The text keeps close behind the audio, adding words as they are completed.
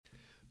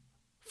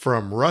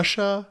From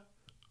Russia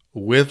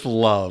with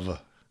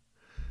Love.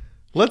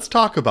 Let's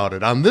talk about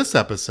it on this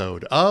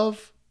episode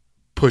of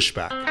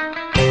Pushback.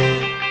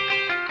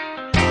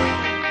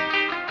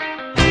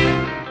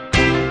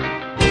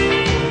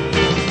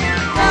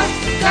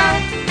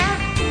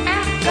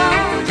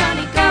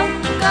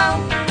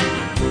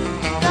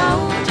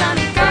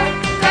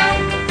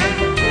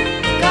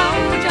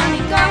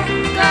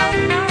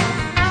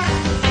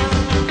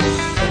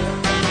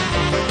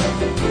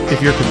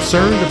 If you're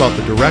concerned about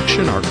the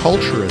direction our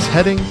culture is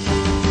heading,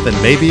 then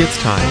maybe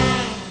it's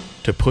time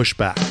to push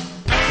back.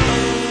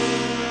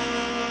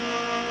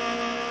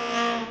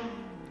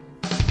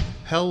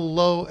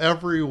 Hello,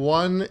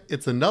 everyone.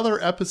 It's another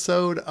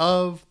episode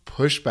of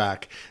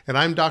Pushback, and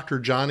I'm Dr.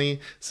 Johnny.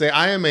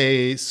 I am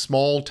a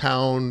small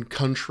town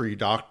country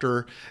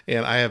doctor,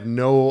 and I have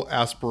no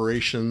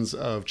aspirations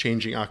of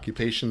changing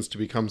occupations to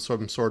become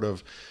some sort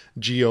of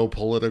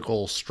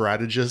geopolitical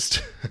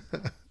strategist.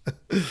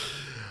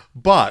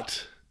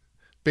 But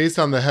based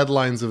on the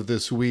headlines of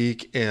this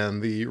week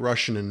and the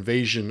Russian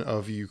invasion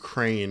of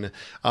Ukraine,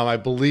 I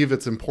believe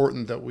it's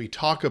important that we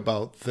talk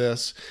about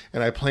this,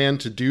 and I plan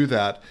to do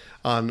that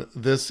on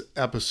this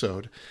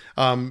episode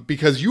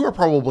because you are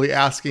probably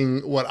asking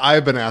what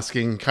I've been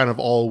asking kind of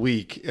all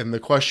week, and the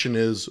question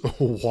is,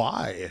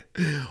 why?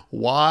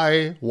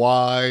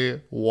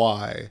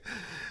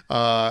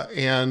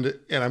 And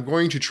I'm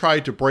going to try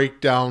to break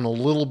down a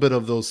little bit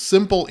of those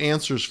simple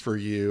answers for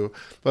you.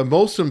 But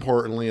most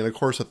importantly, and of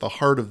course at the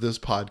heart of this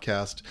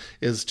podcast,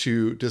 is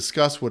to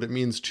discuss what it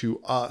means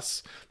to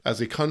us as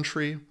a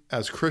country,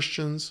 as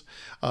Christians,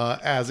 from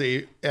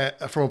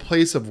a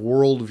place of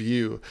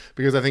worldview,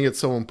 because I think it's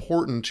so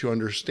important to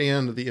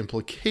understand the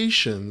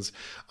implications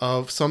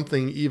of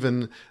something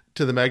even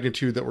to the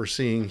magnitude that we're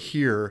seeing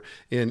here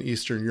in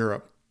Eastern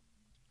Europe.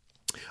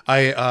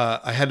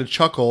 I had to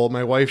chuckle.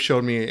 My wife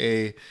showed me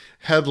a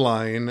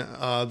headline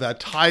that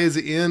ties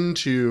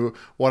into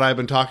what I've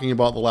been talking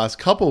about the last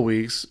couple of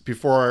weeks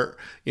before,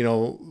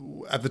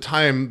 at the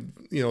time,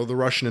 the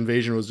Russian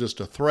invasion was just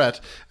a threat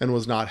and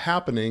was not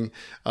happening.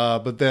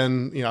 But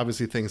then,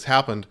 obviously things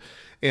happened.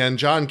 And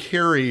John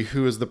Kerry,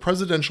 who is the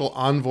presidential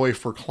envoy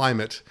for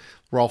climate,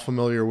 we're all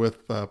familiar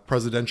with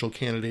presidential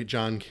candidate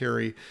John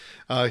Kerry.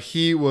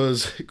 He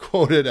was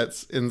quoted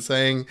in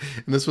saying,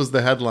 and this was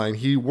the headline,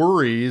 he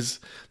worries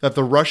that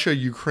the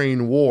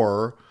Russia-Ukraine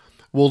war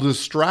will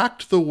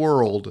distract the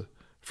world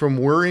from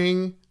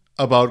worrying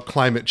about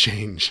climate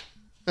change.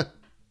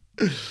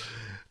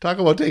 Talk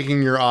about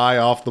taking your eye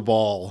off the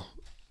ball.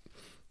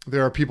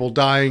 There are people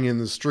dying in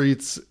the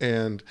streets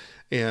and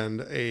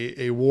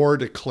a war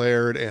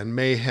declared and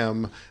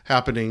mayhem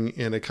happening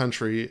in a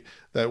country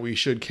that we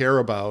should care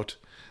about.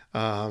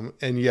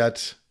 And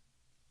yet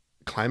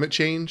climate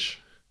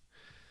change,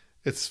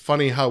 it's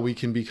funny how we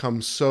can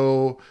become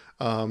so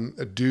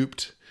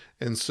duped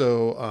and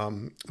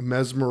so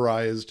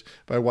mesmerized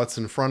by what's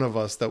in front of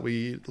us that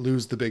we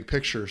lose the big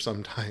picture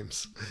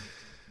sometimes.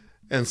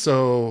 And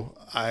so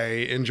I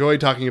enjoy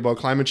talking about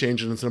climate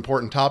change, and it's an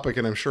important topic,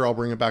 and I'm sure I'll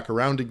bring it back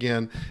around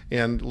again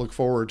and look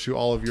forward to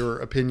all of your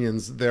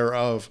opinions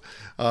thereof.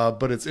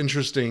 But it's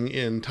interesting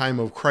in time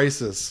of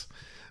crisis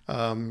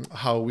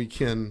how we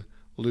can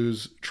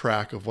lose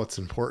track of what's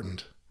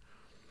important.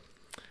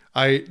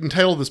 I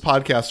entitled this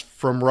podcast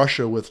From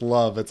Russia with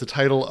Love. It's a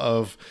title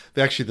of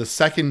the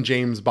second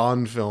James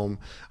Bond film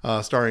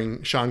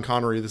starring Sean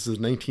Connery. This is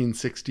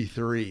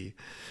 1963.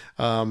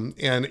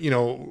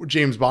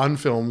 James Bond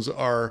films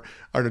are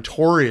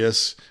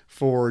notorious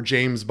for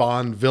James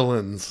Bond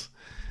villains.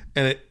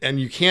 And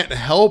you can't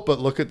help but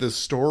look at this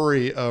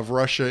story of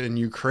Russia and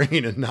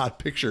Ukraine and not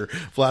picture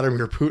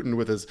Vladimir Putin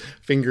with his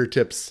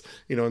fingertips,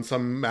 in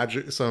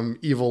some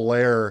evil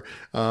lair,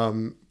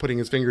 putting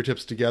his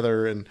fingertips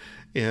together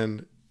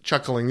and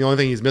chuckling. The only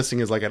thing he's missing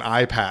is like an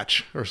eye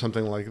patch or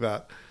something like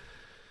that.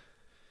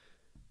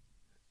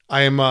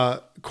 I am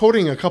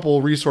quoting a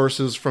couple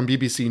resources from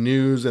BBC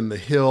News and The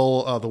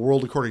Hill, The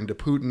World According to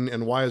Putin,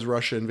 and Why is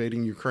Russia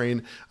Invading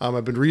Ukraine?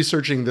 I've been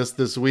researching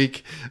this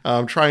week,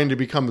 trying to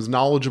become as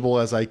knowledgeable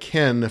as I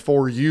can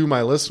for you,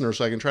 my listeners,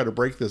 so I can try to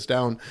break this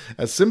down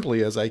as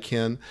simply as I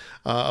can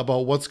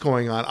about what's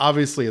going on.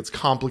 Obviously, it's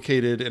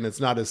complicated, and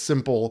it's not as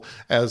simple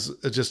as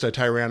just a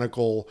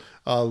tyrannical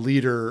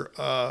leader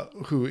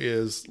who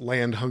is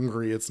land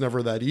hungry. It's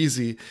never that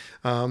easy,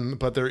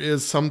 but there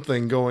is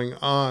something going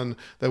on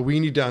that we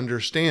need to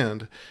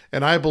understand.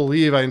 And I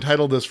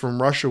entitled this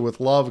From Russia with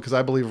Love because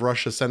I believe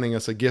Russia's sending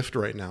us a gift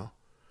right now.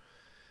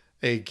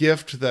 A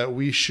gift that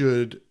we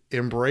should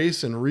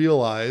embrace and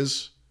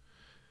realize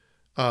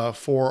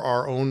for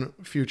our own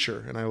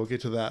future. And I will get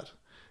to that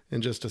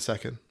in just a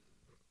second.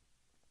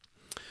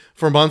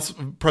 For months,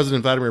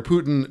 President Vladimir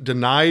Putin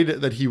denied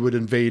that he would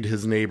invade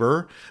his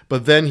neighbor,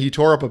 but then he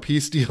tore up a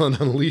peace deal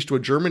and unleashed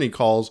what Germany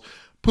calls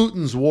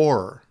Putin's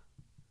war,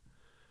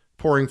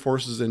 pouring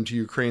forces into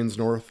Ukraine's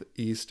north,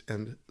 east,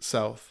 and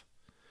south.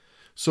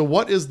 So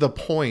what is the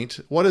point?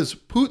 What is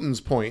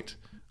Putin's point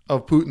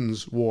of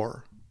Putin's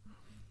war?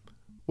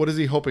 What is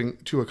he hoping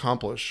to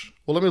accomplish?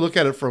 Well, let me look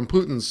at it from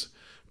Putin's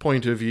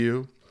point of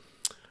view.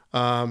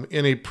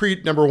 In a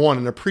pre-dawn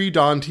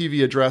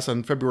TV address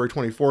on February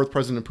 24th,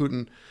 President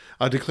Putin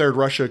declared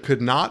Russia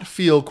could not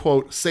feel,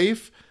 quote,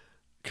 safe,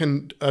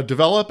 can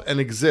develop and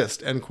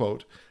exist, end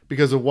quote,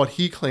 because of what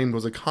he claimed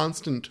was a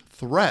constant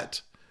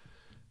threat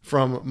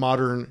from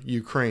modern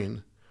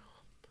Ukraine.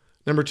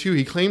 Number 2,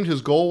 he claimed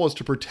his goal was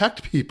to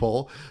protect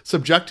people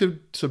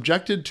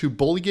subjected to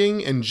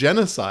bullying and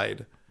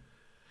genocide,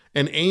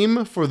 an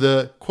aim for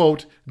the,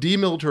 quote,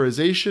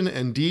 demilitarization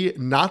and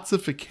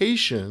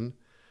denazification,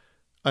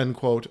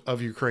 unquote,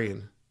 of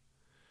Ukraine.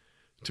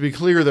 To be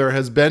clear, there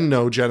has been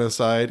no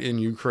genocide in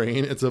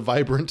Ukraine. It's a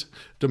vibrant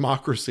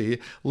democracy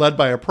led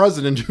by a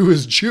president who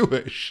is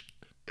Jewish.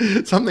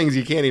 Some things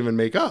you can't even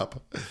make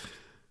up.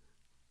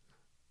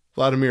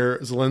 Vladimir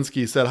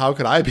Zelensky said, "How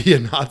could I be a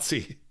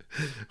Nazi?"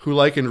 who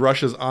likened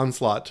Russia's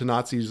onslaught to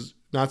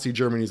Nazi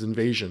Germany's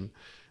invasion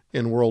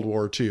in World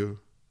War II.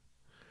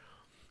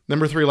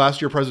 Number 3,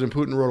 last year, President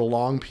Putin wrote a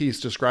long piece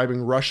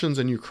describing Russians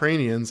and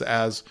Ukrainians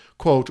as,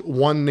 quote,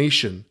 one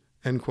nation,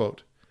 end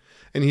quote.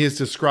 And he has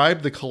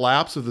described the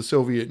collapse of the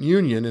Soviet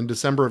Union in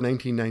December of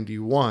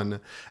 1991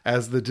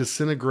 as the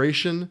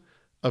disintegration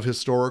of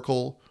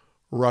historical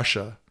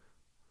Russia.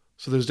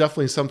 So there's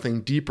definitely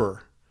something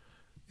deeper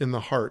in the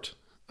heart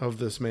of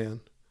this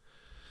man.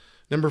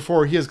 Number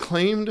 4, he has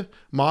claimed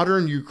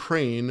modern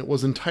Ukraine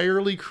was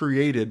entirely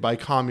created by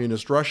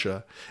communist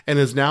Russia and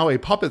is now a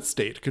puppet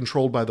state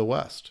controlled by the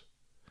West.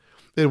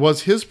 It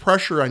was his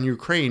pressure on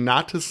Ukraine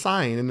not to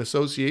sign an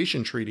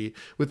association treaty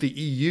with the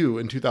EU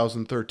in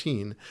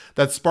 2013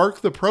 that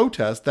sparked the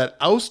protest that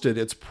ousted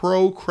its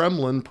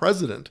pro-Kremlin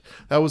president.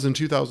 That was in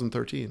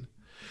 2013.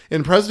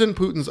 In President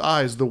Putin's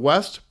eyes, the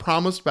West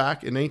promised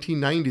back in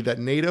 1990 that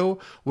NATO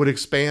would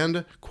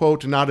expand,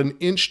 quote, not an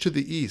inch to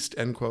the east,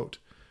 end quote,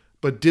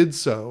 but did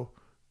so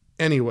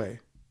anyway.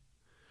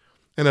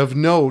 And of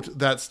note,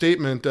 that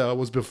statement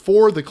was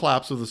before the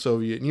collapse of the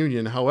Soviet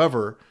Union.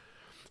 However,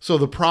 so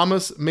the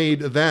promise made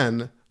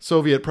then,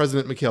 Soviet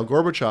President Mikhail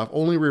Gorbachev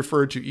only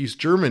referred to East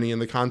Germany in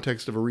the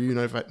context of a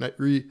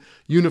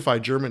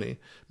reunified Germany.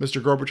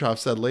 Mr. Gorbachev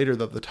said later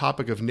that the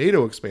topic of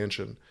NATO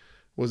expansion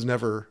was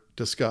never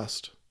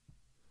discussed.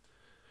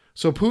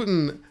 So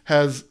Putin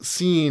has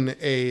seen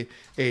a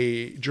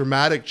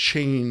dramatic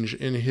change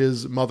in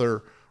his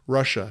mother,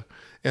 Russia,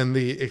 and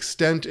the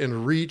extent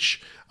and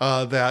reach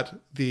that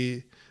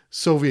the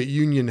Soviet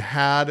Union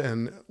had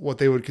and what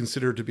they would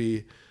consider to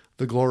be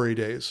the glory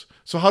days.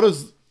 So how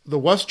does the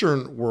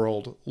Western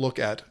world look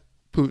at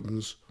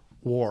Putin's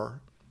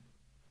war?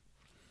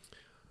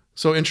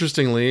 So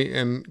interestingly,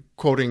 and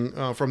quoting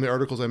from the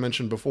articles I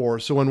mentioned before,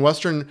 so when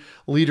Western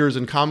leaders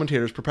and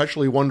commentators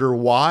perpetually wonder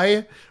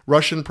why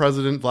Russian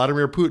President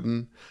Vladimir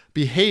Putin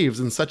behaves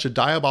in such a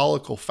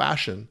diabolical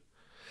fashion,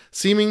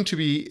 seeming to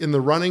be in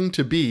the running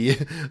to be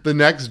the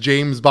next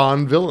James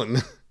Bond villain,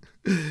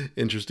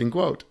 interesting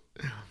quote,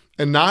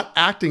 and not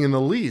acting in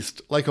the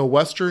least like a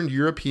Western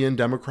European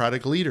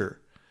democratic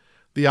leader.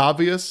 The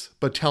obvious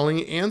but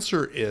telling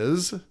answer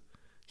is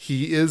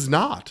he is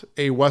not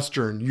a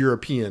Western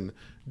European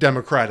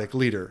democratic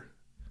leader.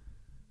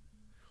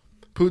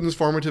 Putin's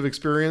formative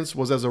experience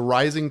was as a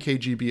rising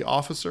KGB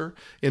officer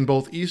in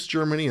both East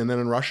Germany and then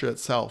in Russia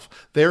itself.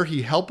 There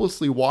he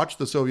helplessly watched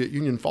the Soviet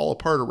Union fall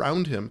apart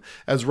around him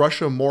as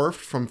Russia morphed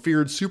from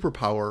feared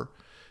superpower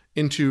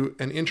into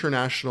an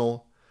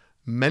international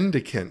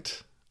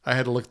mendicant. I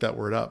had to look that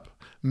word up.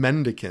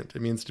 Mendicant.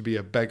 It means to be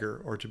a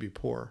beggar or to be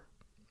poor.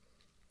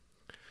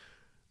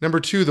 Number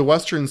 2, the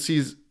Western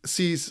sees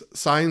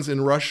signs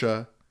in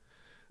Russia,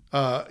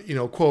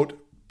 quote,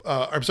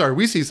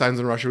 we see signs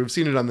in Russia. We've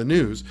seen it on the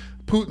news.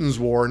 Putin's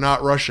war,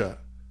 not Russia.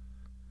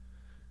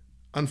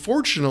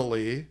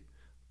 Unfortunately,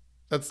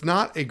 that's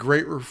not a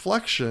great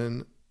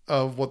reflection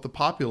of what the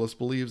populace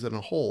believes in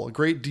a whole. A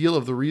great deal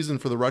of the reason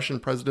for the Russian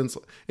president's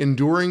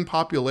enduring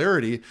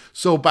popularity,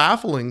 so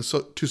baffling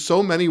to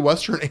so many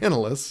Western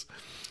analysts,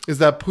 is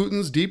that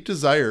Putin's deep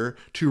desire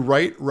to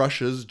right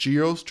Russia's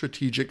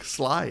geostrategic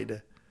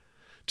slide,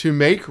 to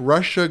make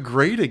Russia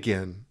great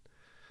again,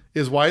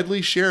 is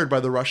widely shared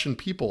by the Russian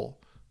people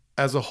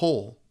as a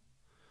whole.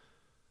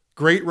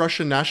 Great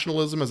Russian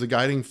nationalism as a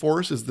guiding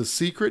force is the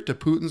secret to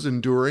Putin's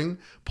enduring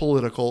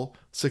political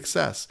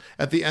success.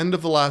 At the end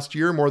of the last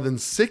year, more than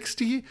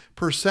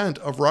 60%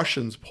 of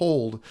Russians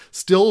polled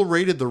still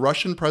rated the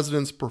Russian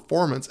president's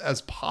performance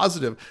as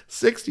positive.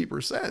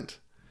 60%.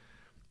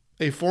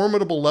 A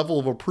formidable level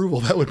of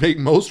approval that would make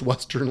most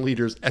Western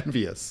leaders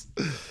envious.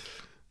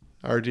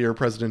 Our dear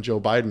President Joe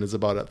Biden is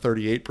about at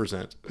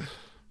 38%.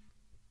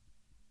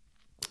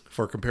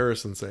 For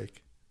comparison's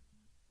sake.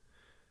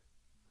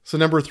 So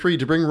number 3,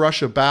 to bring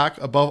Russia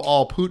back, above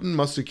all, Putin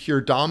must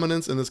secure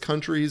dominance in this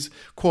country's,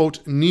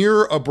 quote,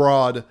 near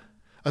abroad,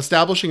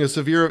 establishing a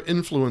severe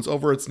influence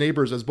over its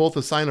neighbors as both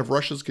a sign of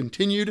Russia's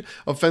continued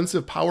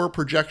offensive power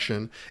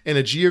projection and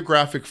a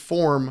geographic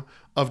form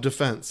of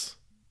defense.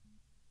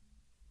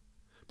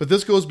 But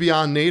this goes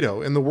beyond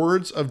NATO. In the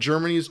words of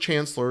Germany's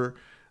chancellor,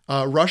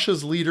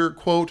 Russia's leader,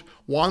 quote,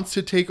 wants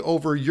to take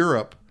over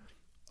Europe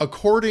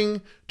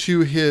according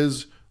to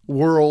his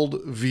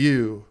world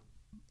view,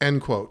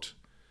 end quote.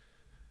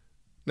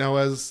 Now,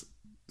 as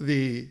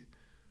the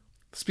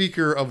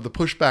speaker of the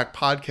Pushback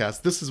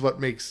podcast, this is what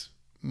makes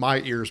my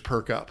ears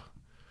perk up.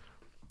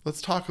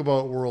 Let's talk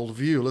about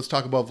worldview. Let's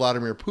talk about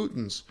Vladimir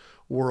Putin's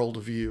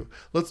worldview.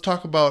 Let's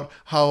talk about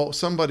how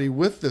somebody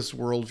with this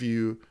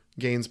worldview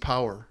gains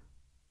power.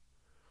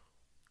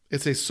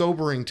 It's a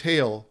sobering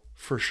tale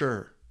for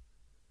sure.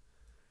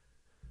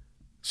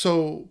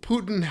 So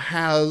Putin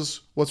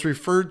has what's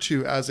referred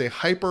to as a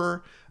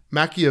hyper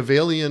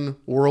Machiavellian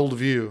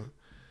worldview.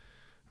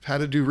 I've had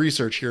to do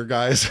research here,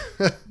 guys.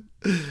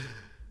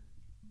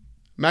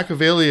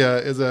 Machiavelli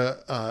is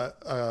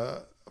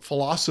a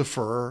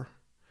philosopher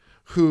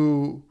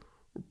who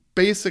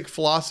basic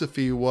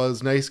philosophy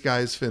was nice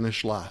guys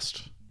finish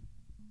last,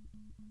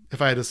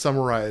 if I had to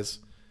summarize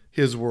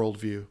his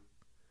worldview.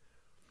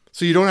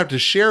 So you don't have to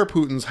share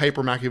Putin's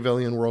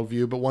hyper-Machiavellian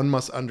worldview, but one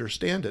must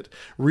understand it.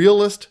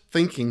 Realist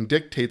thinking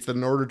dictates that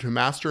in order to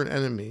master an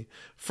enemy,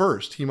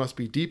 first he must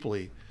be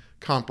deeply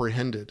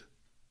comprehended.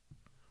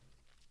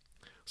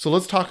 So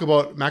let's talk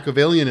about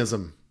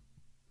Machiavellianism.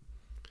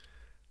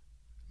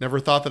 Never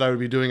thought that I would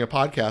be doing a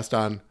podcast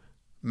on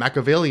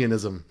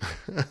Machiavellianism.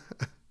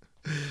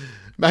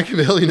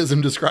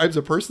 Machiavellianism describes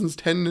a person's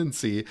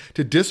tendency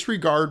to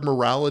disregard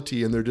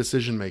morality in their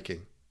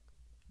decision-making.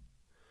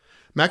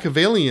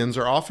 Machiavellians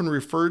are often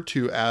referred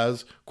to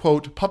as,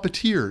 quote,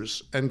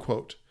 puppeteers, end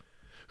quote,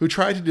 who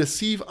try to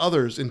deceive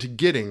others into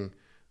getting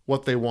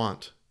what they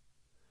want.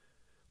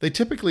 They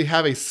typically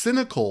have a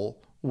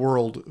cynical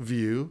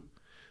worldview,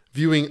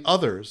 viewing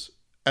others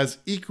as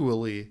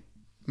equally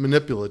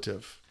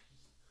manipulative.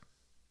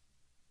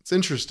 It's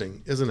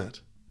interesting, isn't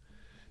it?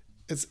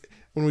 It's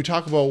when we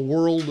talk about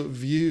world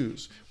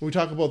views, when we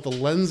talk about the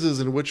lenses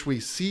in which we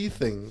see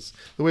things,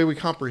 the way we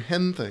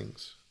comprehend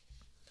things.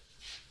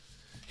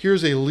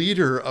 Here's a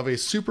leader of a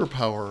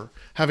superpower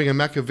having a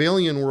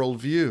Machiavellian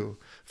worldview,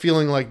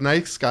 feeling like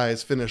nice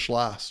guys finish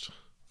last.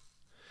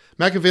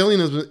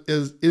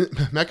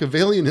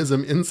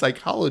 Machiavellianism in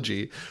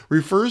psychology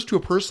refers to a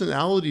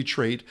personality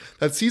trait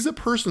that sees a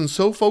person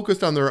so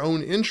focused on their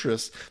own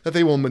interests that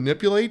they will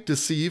manipulate,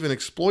 deceive, and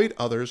exploit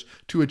others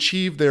to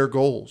achieve their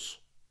goals.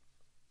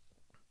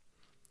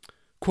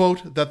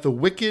 Quote, that the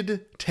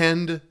wicked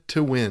tend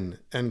to win,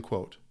 end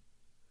quote.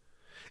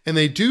 And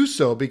they do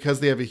so because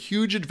they have a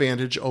huge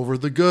advantage over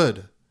the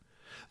good.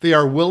 They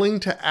are willing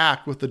to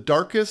act with the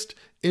darkest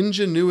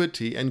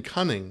ingenuity and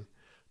cunning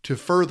to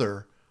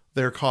further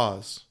their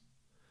cause.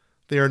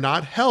 They are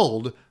not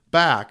held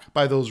back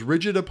by those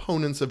rigid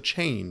opponents of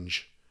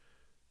change,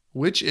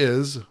 which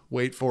is,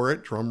 wait for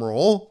it, drum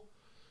roll,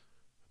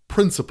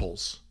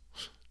 principles.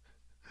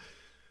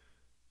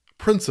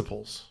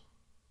 Principles.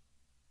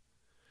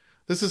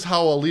 This is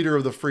how a leader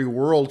of the free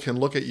world can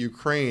look at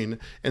Ukraine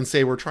and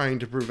say we're trying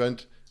to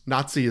prevent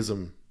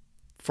Nazism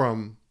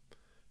from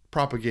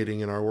propagating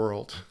in our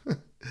world.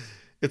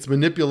 It's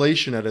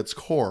manipulation at its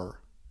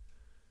core.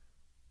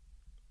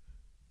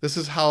 This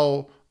is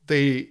how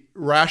they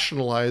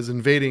rationalize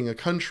invading a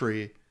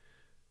country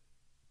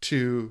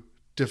to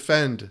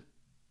defend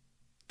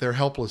their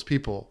helpless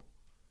people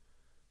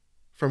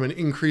from an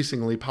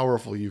increasingly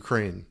powerful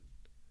Ukraine.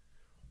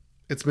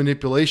 It's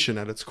manipulation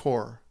at its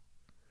core.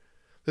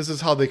 This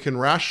is how they can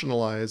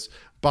rationalize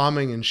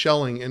bombing and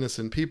shelling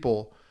innocent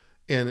people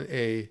in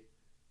a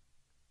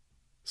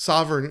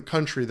sovereign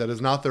country that is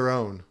not their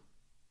own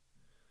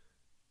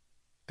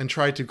and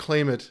try to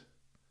claim it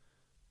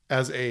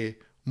as a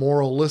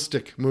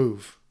moralistic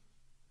move.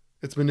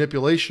 It's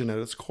manipulation at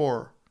its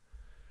core.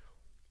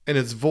 And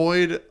it's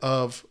void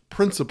of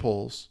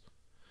principles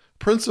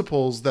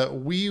that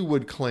we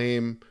would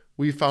claim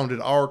we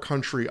founded our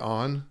country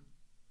on.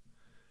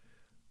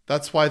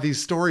 That's why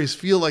these stories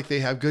feel like they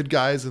have good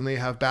guys and they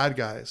have bad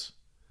guys.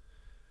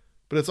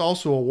 But it's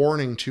also a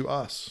warning to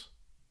us.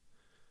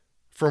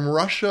 From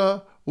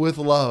Russia with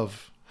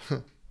love.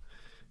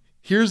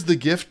 Here's the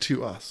gift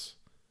to us.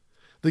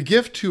 The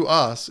gift to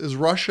us is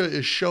Russia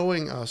is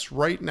showing us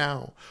right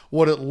now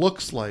what it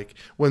looks like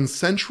when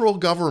central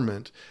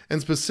government,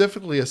 and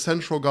specifically a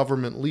central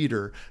government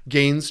leader,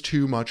 gains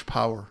too much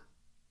power.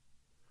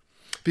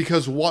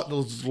 Because what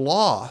is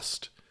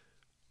lost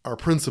are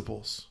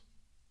principles.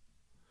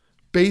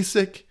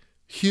 Basic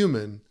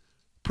human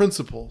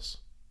principles.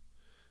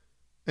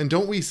 And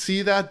don't we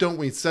see that? Don't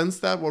we sense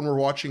that when we're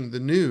watching the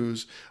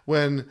news?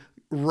 When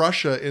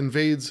Russia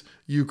invades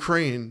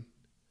Ukraine,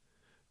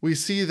 we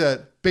see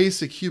that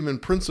basic human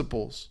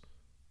principles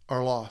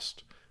are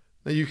lost.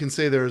 Now you can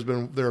say there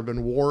have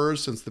been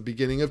wars since the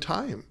beginning of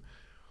time.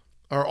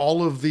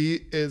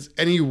 Is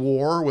any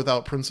war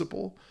without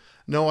principle?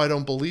 No, I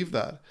don't believe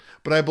that.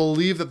 But I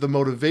believe that the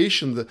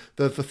motivation,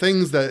 the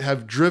things that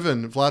have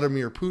driven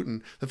Vladimir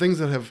Putin, the things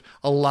that have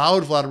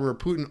allowed Vladimir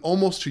Putin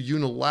almost to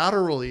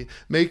unilaterally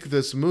make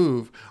this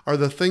move are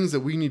the things that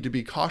we need to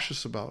be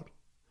cautious about.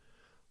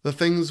 The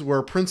things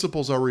where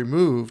principles are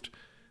removed,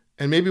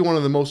 and maybe one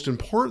of the most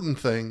important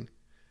thing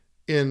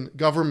in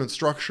government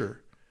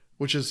structure,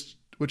 which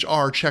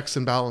are checks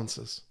and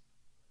balances.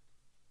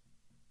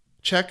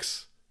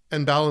 Checks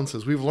and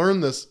balances. We've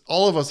learned this,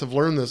 all of us have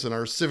learned this in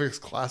our civics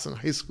class in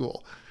high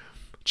school.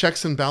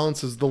 checks and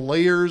balances, the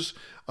layers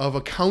of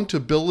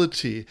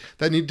accountability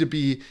that need to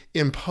be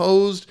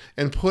imposed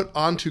and put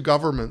onto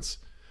governments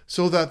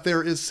so that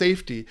there is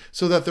safety,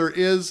 so that there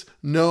is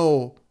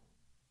no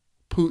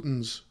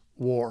Putin's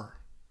war.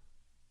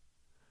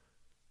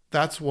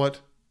 That's what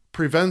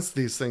prevents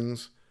these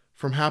things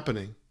from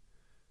happening.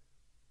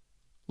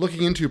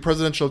 Looking into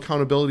presidential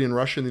accountability in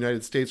Russia and the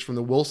United States from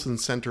the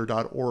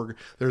wilsoncenter.org,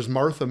 there's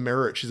Martha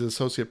Merritt. She's an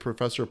associate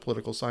professor of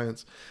political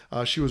science.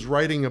 She was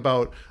writing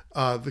about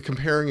the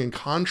comparing and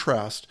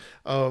contrast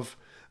of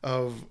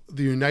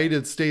the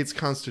United States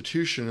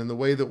Constitution and the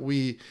way that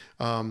we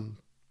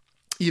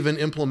even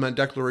implement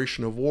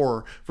declaration of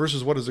war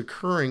versus what is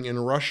occurring in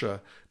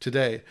Russia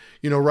today.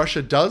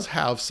 Russia does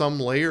have some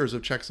layers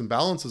of checks and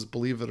balances,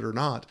 believe it or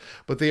not,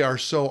 but they are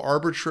so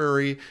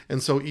arbitrary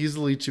and so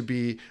easily to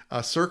be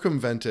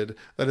circumvented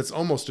that it's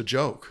almost a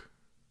joke.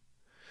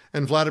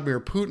 And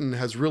Vladimir Putin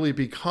has really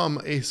become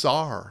a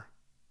czar.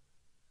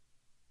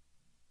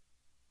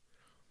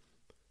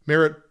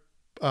 Merritt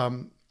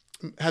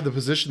had the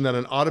position that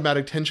an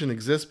automatic tension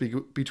exists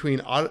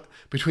between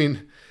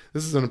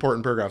this is an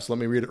important paragraph, so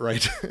let me read it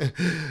right.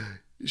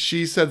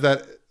 She said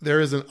that there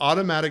is an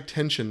automatic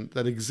tension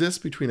that exists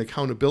between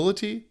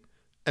accountability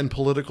and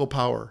political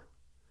power,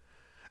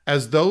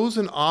 as those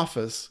in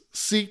office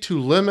seek to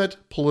limit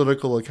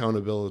political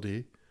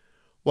accountability,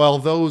 while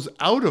those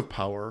out of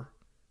power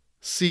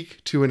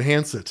seek to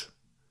enhance it.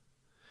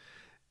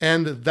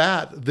 And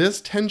that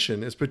this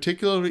tension is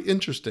particularly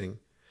interesting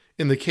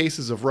in the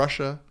cases of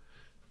Russia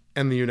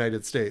and the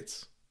United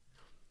States.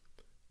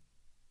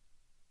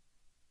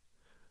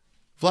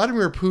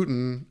 Vladimir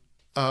Putin,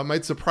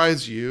 might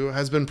surprise you,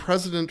 has been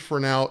president for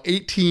now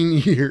 18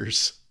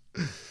 years.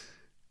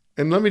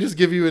 And let me just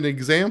give you an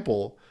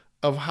example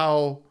of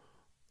how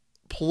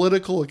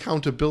political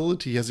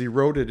accountability has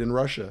eroded in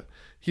Russia.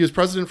 He was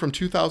president from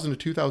 2000 to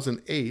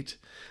 2008.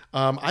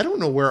 I don't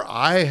know where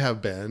I have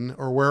been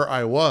or where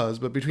I was,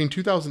 but between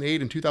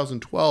 2008 and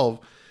 2012,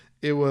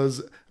 it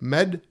was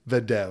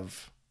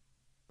Medvedev.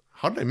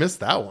 How did I miss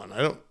that one? I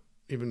don't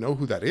even know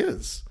who that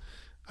is,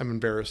 I'm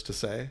embarrassed to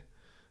say.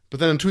 But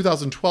then in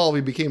 2012,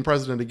 he became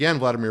president again,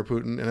 Vladimir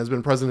Putin, and has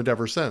been president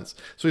ever since.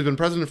 So he's been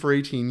president for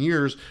 18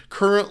 years.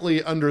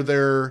 Currently, under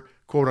their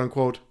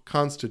quote-unquote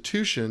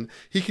constitution,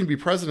 he can be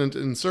president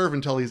and serve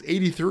until he's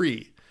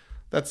 83.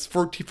 That's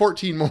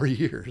 14 more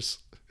years.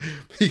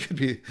 He could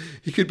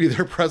be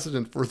their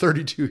president for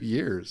 32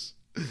 years.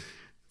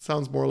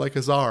 Sounds more like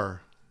a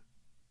czar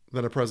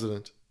than a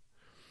president.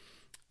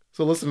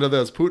 So listen to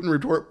this. Putin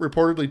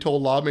reportedly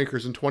told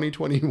lawmakers in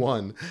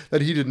 2021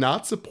 that he did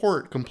not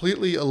support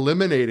completely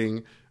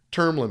eliminating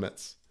term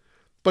limits,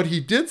 but he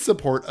did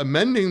support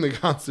amending the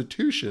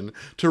Constitution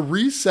to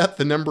reset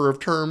the number of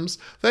terms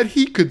that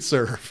he could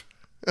serve.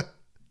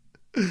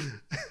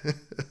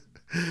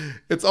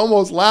 It's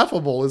almost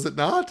laughable, is it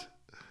not?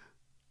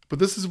 But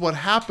this is what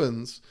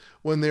happens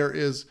when there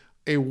is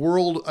a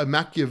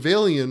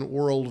Machiavellian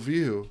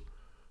worldview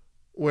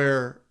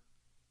where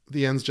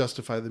the ends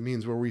justify the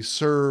means, where we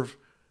serve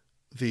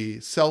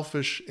the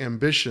selfish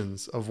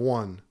ambitions of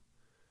one,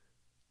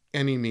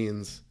 any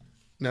means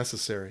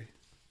necessary.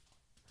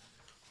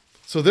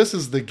 So this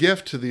is the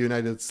gift to the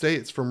United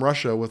States from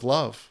Russia with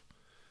love.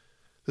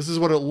 This is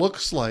what it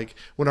looks like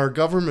when our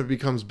government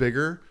becomes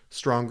bigger,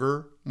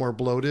 stronger, more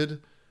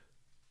bloated.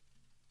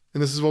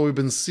 And this is what we've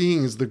been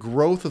seeing is the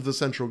growth of the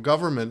central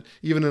government,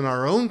 even in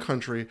our own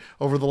country,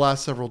 over the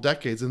last several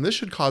decades. And this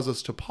should cause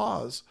us to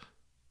pause.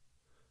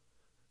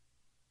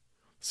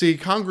 See,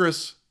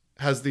 Congress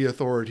has the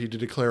authority to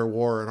declare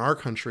war in our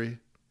country.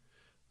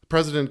 The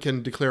president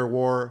can declare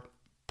war.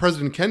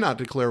 President cannot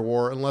declare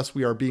war unless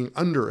we are being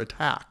under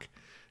attack,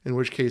 in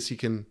which case he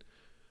can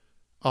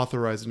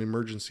authorize an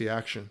emergency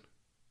action.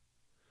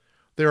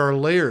 There are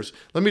layers.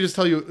 Let me just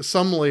tell you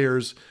some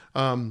layers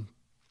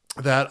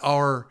that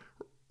our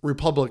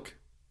republic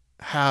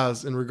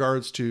has in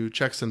regards to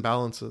checks and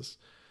balances.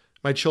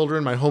 My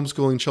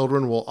homeschooling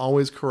children will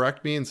always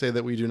correct me and say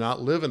that we do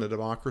not live in a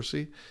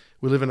democracy.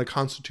 We live in a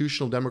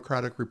constitutional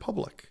democratic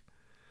republic.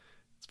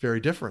 It's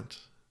very different.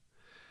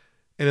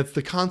 And it's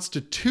the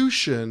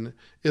Constitution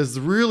is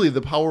really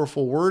the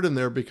powerful word in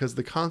there because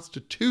the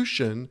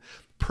Constitution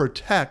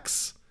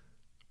protects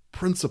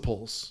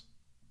principles.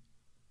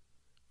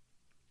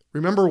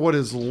 Remember, what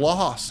is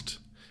lost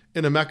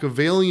in a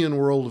Machiavellian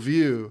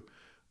worldview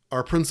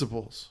are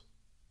principles.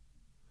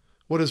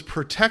 What is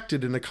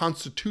protected in a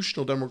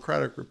constitutional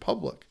democratic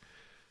republic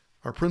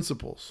are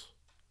principles.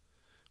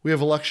 We have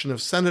election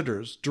of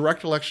senators,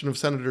 direct election of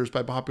senators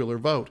by popular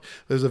vote.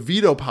 There's a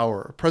veto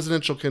power.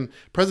 President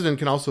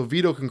can also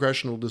veto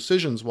congressional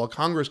decisions, while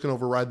Congress can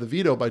override the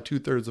veto by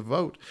 2/3 of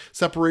vote.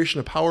 Separation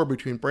of power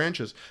between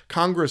branches.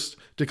 Congress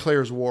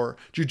declares war.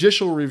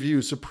 Judicial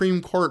review.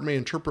 Supreme Court may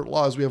interpret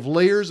laws. We have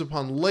layers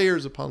upon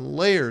layers upon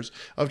layers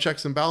of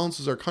checks and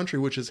balances in our country,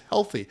 which is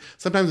healthy.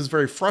 Sometimes it's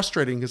very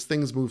frustrating because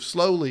things move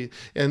slowly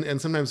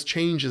and sometimes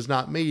change is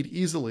not made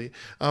easily.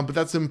 But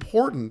that's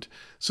important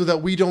so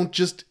that we don't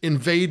just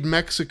invade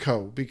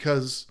Mexico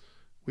because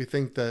we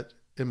think that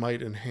it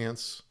might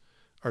enhance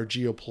our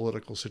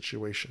geopolitical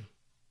situation.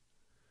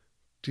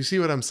 Do you see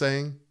what I'm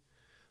saying?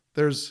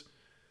 There's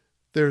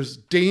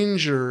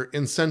danger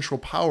in central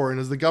power, and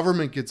as the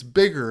government gets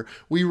bigger,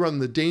 we run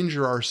the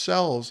danger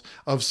ourselves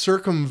of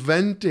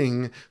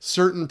circumventing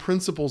certain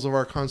principles of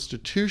our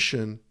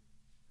Constitution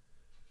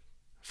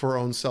for our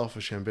own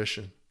selfish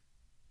ambition.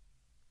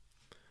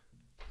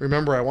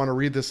 Remember, I want to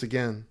read this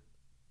again.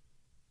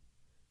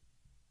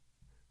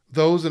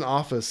 Those in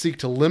office seek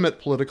to limit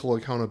political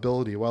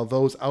accountability, while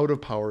those out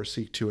of power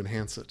seek to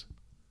enhance it.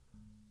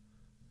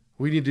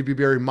 We need to be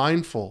very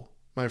mindful,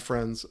 my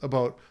friends,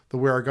 about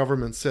where our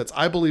government sits.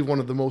 I believe one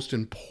of the most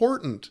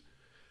important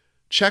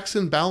checks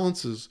and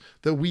balances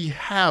that we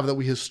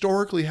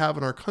historically have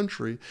in our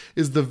country,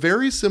 is the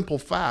very simple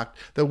fact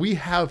that we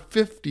have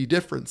 50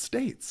 different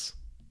states.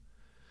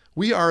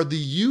 We are the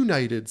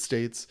United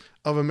States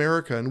of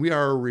America, and we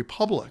are a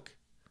republic.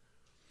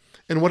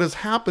 And what has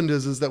happened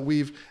is that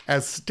we've,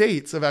 as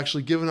states, have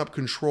actually given up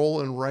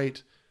control and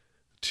right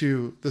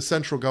to the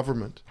central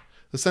government.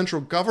 The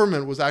central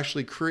government was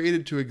actually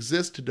created to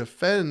exist to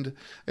defend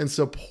and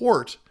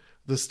support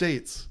the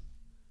states.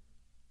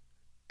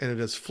 And it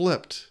has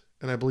flipped,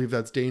 and I believe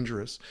that's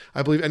dangerous.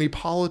 I believe any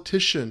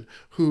politician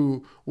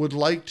who would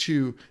like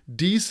to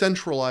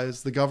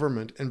decentralize the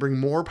government and bring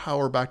more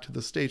power back to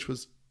the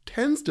states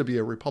tends to be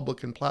a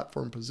Republican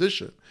platform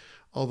position,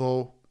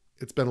 although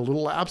it's been a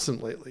little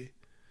absent lately.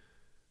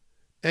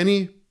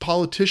 Any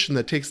politician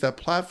that takes that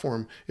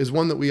platform is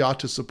one that we ought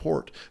to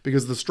support,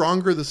 because the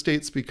stronger the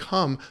states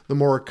become, the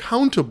more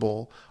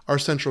accountable our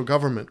central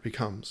government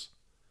becomes.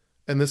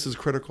 And this is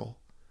critical.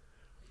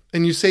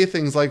 And you say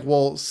things like,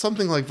 well,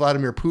 something like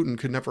Vladimir Putin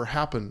could never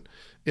happen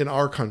in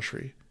our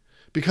country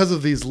because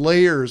of these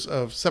layers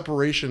of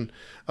separation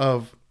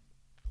of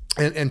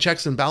and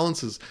checks and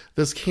balances.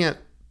 This can't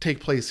take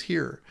place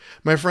here.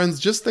 My friends,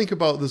 just think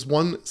about this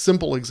one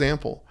simple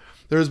example.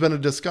 There has been a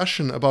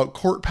discussion about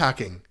court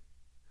packing.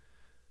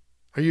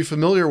 Are you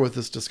familiar with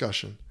this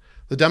discussion?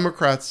 The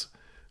Democrats,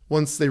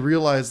 once they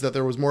realized that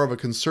there was more of a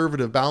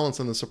conservative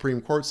balance on the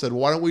Supreme Court, said,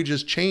 why don't we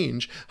just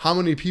change how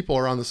many people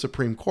are on the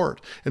Supreme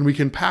Court? And we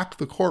can pack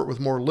the court with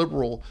more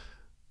liberal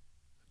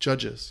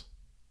judges.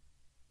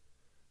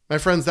 My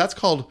friends, that's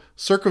called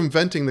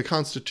circumventing the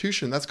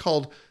Constitution. That's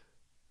called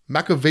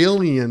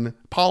Machiavellian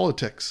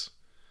politics,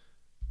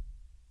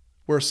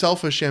 where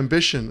selfish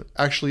ambition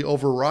actually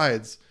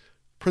overrides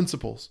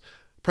principles.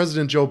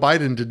 President Joe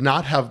Biden did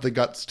not have the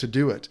guts to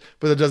do it,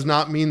 but it does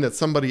not mean that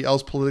somebody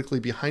else politically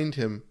behind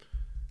him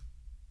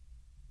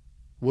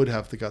would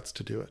have the guts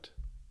to do it.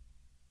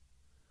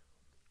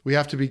 We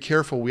have to be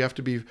careful. We have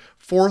to be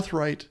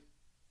forthright.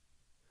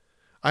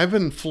 I've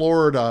been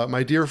floored.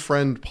 My dear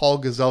friend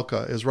Paul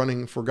Gazelka is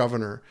running for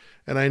governor,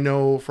 and I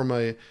know from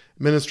a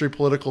ministry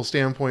political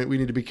standpoint, we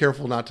need to be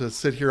careful not to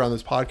sit here on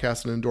this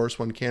podcast and endorse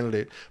one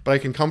candidate, but I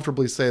can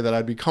comfortably say that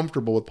I'd be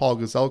comfortable with Paul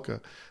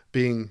Gazelka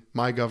being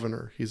my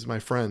governor. He's my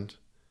friend.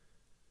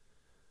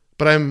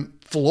 But I'm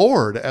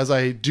floored as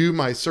I do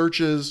my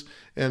searches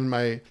and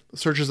my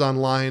searches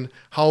online,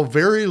 how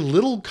very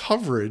little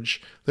coverage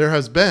there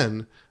has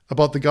been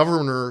about the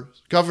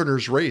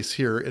governor's race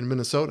here in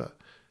Minnesota.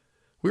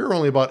 We are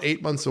only about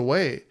 8 months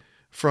away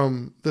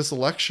from this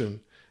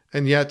election,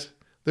 and yet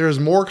there is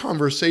more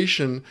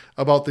conversation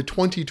about the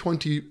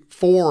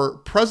 2024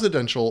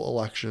 presidential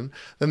election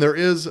than there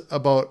is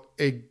about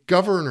a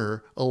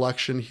governor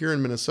election here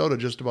in Minnesota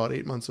just about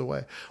 8 months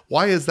away.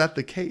 Why is that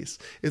the case?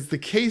 It's the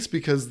case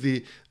because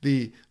the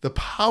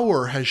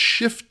power has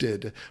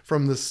shifted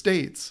from the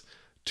states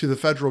to the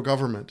federal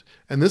government.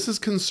 And this is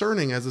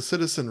concerning as a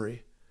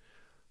citizenry.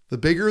 The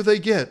bigger they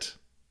get,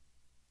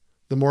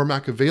 the more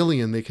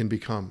Machiavellian they can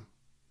become.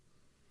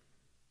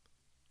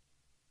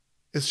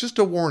 It's just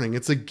a warning.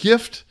 It's a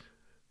gift.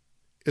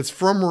 It's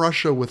from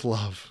Russia with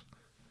love.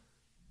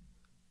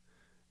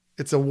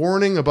 It's a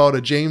warning about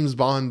a James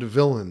Bond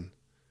villain.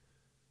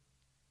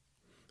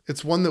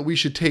 It's one that we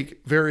should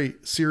take very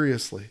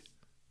seriously.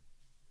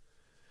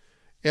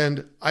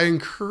 And I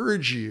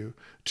encourage you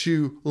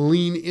to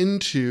lean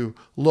into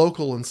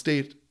local and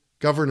state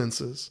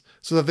governances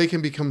so that they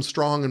can become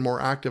strong and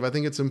more active. I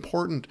think it's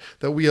important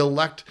that we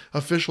elect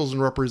officials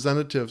and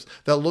representatives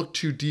that look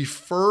to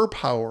defer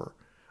power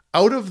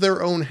out of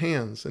their own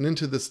hands and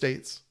into the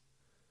states.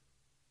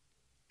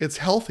 It's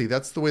healthy.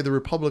 That's the way the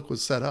republic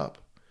was set up.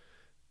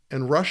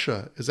 And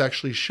Russia is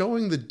actually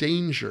showing the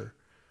danger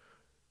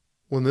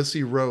when this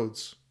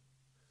erodes.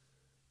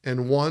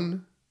 And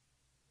one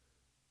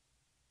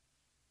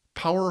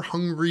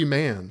power-hungry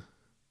man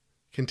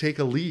can take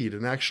a lead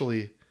and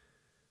actually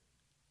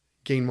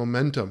gain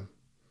momentum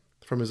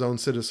from his own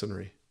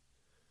citizenry,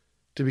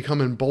 to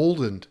become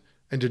emboldened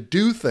and to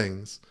do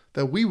things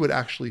that we would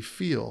actually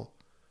feel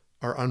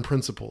are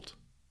unprincipled.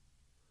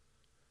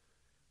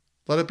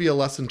 Let it be a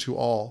lesson to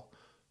all.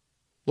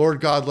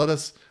 Lord God, let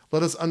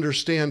us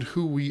understand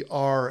who we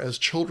are as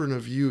children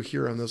of you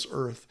here on this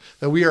earth,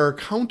 that we are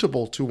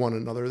accountable to one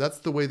another. That's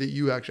the way that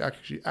you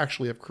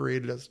actually have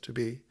created us to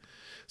be.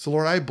 So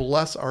Lord, I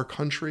bless our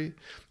country.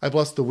 I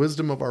bless the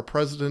wisdom of our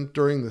president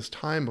during this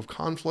time of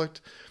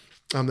conflict.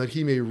 that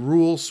he may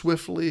rule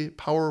swiftly,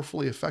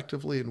 powerfully,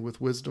 effectively, and with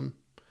wisdom.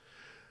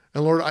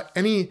 And Lord,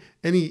 any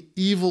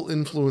evil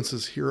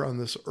influences here on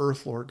this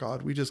earth, Lord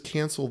God, we just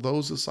cancel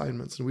those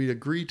assignments and we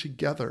agree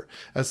together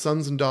as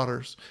sons and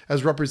daughters,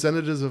 as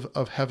representatives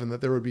of heaven, that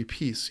there would be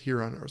peace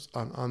here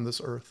on this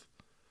earth.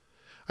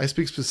 I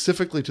speak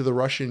specifically to the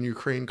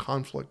Russian-Ukraine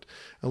conflict.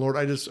 And Lord,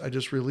 I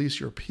just release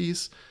your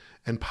peace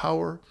and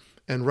power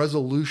and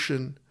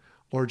resolution,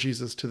 Lord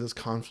Jesus, to this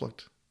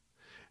conflict.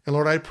 And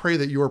Lord, I pray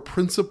that your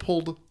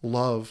principled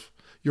love,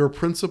 your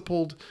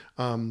principled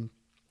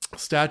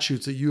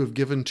statutes that you have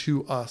given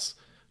to us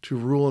to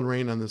rule and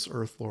reign on this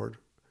earth, Lord,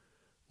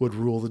 would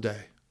rule the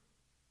day.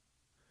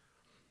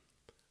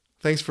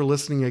 Thanks for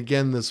listening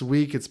again this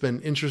week. It's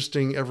been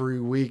interesting every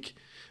week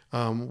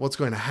what's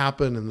going to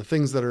happen and the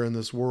things that are in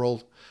this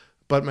world.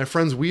 But my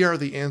friends, we are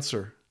the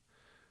answer.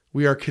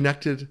 We are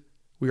connected.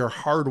 We are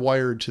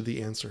hardwired to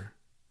the answer.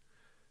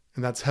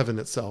 And that's heaven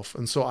itself.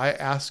 And so I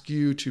ask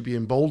you to be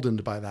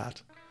emboldened by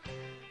that.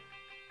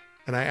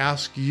 And I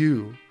ask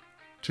you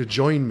to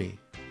join me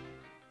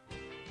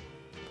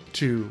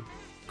to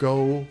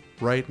go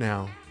right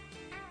now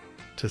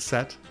to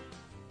set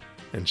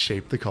and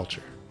shape the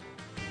culture.